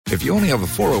If you only have a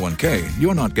 401k,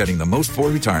 you're not getting the most for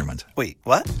retirement. Wait,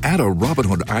 what? Add a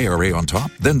Robinhood IRA on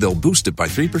top, then they'll boost it by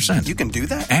 3%. You can do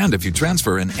that? And if you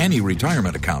transfer in any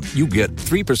retirement account, you get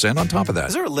 3% on top of that.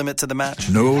 Is there a limit to the match?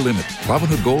 No limit.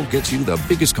 Robinhood Gold gets you the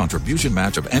biggest contribution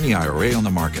match of any IRA on the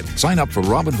market. Sign up for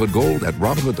Robinhood Gold at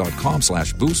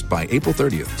Robinhood.com/boost by April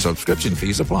 30th. Subscription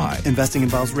fees apply. Investing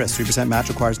involves risk. 3% match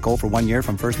requires gold for 1 year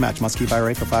from first match. Must keep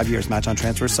IRA for 5 years. Match on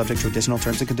transfers subject to additional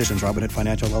terms and conditions. Robinhood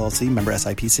Financial LLC, member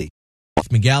SIPC.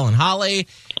 Miguel and Holly.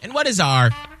 And what is our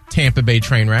Tampa Bay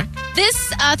train wreck?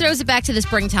 This throws it back to the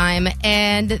springtime,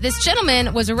 and this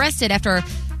gentleman was arrested after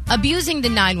abusing the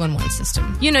 911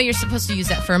 system. You know, you're supposed to use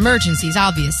that for emergencies,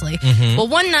 obviously. Mm-hmm. Well,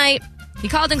 one night, he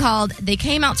called and called. They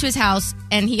came out to his house,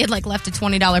 and he had, left a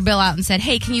 $20 bill out and said,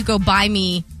 hey, can you go buy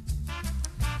me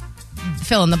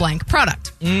fill-in-the-blank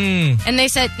product? And they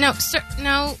said, no, sir,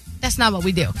 no, that's not what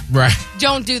we do. Right.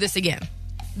 Don't do this again.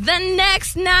 The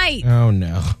next night. Oh,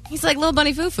 no. He's like Little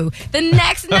Bunny Foo-Foo. The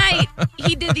next night,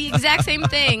 he did the exact same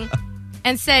thing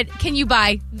and said, can you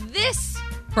buy this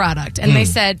product? And they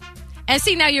said, and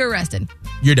see, now you're arrested.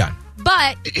 You're done.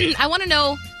 But I want to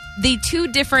know the two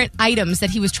different items that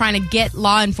he was trying to get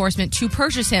law enforcement to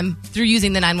purchase him through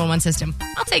using the 911 system.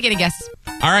 I'll take any guesses.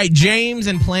 All right, James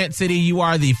in Plant City, you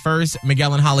are the first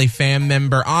Miguel and Holly fan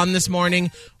member on this morning.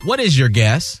 What is your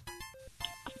guess?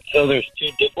 So there's two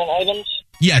different items?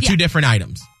 Yeah, two different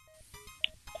items.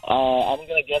 I'm going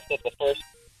to guess that the first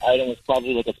item is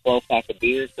probably like a 12-pack of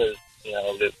beer because, you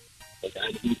know, the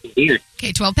guy drinks some beer.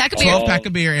 Okay, 12-pack of beer. 12-pack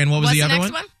of beer, and what was What's the other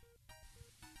next one?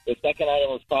 The second item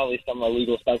was probably some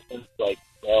illegal substance like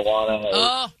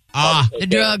marijuana. The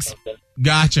drugs.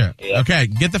 Gotcha. Yeah. Okay,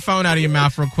 get the phone out of your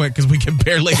mouth real quick because we can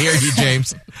barely hear you,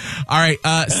 James. All right,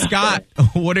 Scott,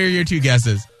 what are your two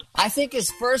guesses? I think his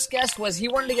first guess was he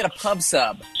wanted to get a pub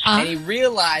sub, and he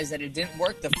realized that it didn't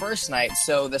work the first night.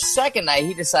 So the second night,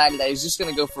 he decided that he was just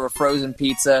going to go for a frozen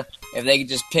pizza. If they could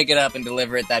just pick it up and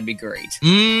deliver it, that'd be great.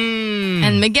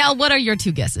 And Miguel, what are your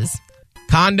two guesses?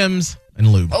 Condoms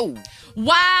and lube. Oh.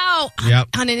 Wow. Yep.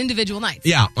 On an individual night.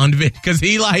 Yeah, because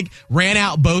he ran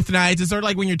out both nights. It's sort of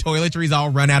like when your toiletries all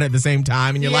run out at the same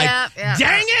time, and you're dang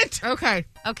it! Okay.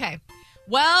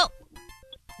 Well,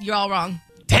 you're all wrong.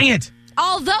 Dang it!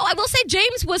 Although, I will say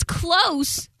James was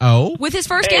close with his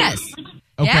first guess.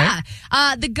 Okay. Yeah.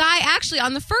 The guy actually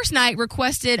on the first night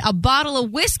requested a bottle of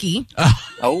whiskey.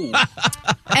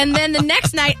 And then the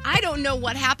next night, I don't know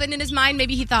what happened in his mind.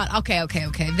 Maybe he thought, okay.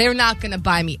 They're not going to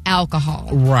buy me alcohol.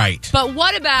 Right. But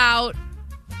what about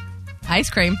ice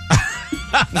cream?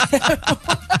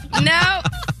 No,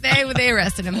 they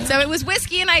arrested him. So it was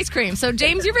whiskey and ice cream. So,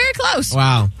 James, you're very close.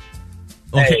 Wow.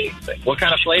 Okay. Hey, what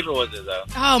kind of flavor was it, though?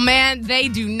 Oh, man, they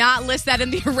do not list that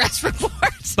in the arrest report.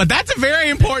 But that's a very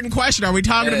important question. Are we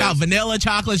talking about vanilla,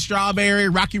 chocolate, strawberry,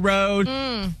 Rocky Road?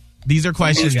 These are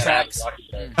questions.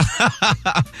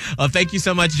 Well, thank you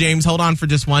so much, James. Hold on for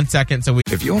just 1 second.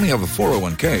 If you only have a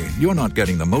 401k, you're not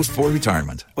getting the most for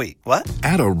retirement. Wait, what?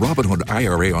 Add a Robinhood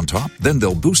IRA on top, then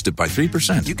they'll boost it by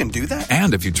 3%. You can do that?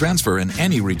 And if you transfer in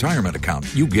any retirement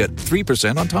account, you get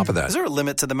 3% on top of that. Is there a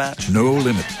limit to the match? No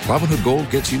limit. Robinhood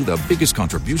Gold gets you the biggest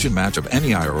contribution match of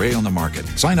any IRA on the market.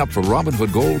 Sign up for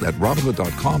Robinhood Gold at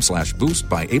Robinhood.com/boost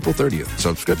by April 30th.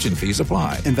 Subscription fees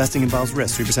apply. Investing involves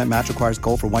risk. 3% match requires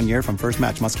gold for 1 year from first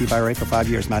match. Must keep IRA for 5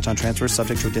 years. Match on transfers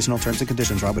subject to additional terms and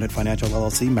conditions. Robinhood Financial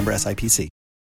LLC, member SIPC.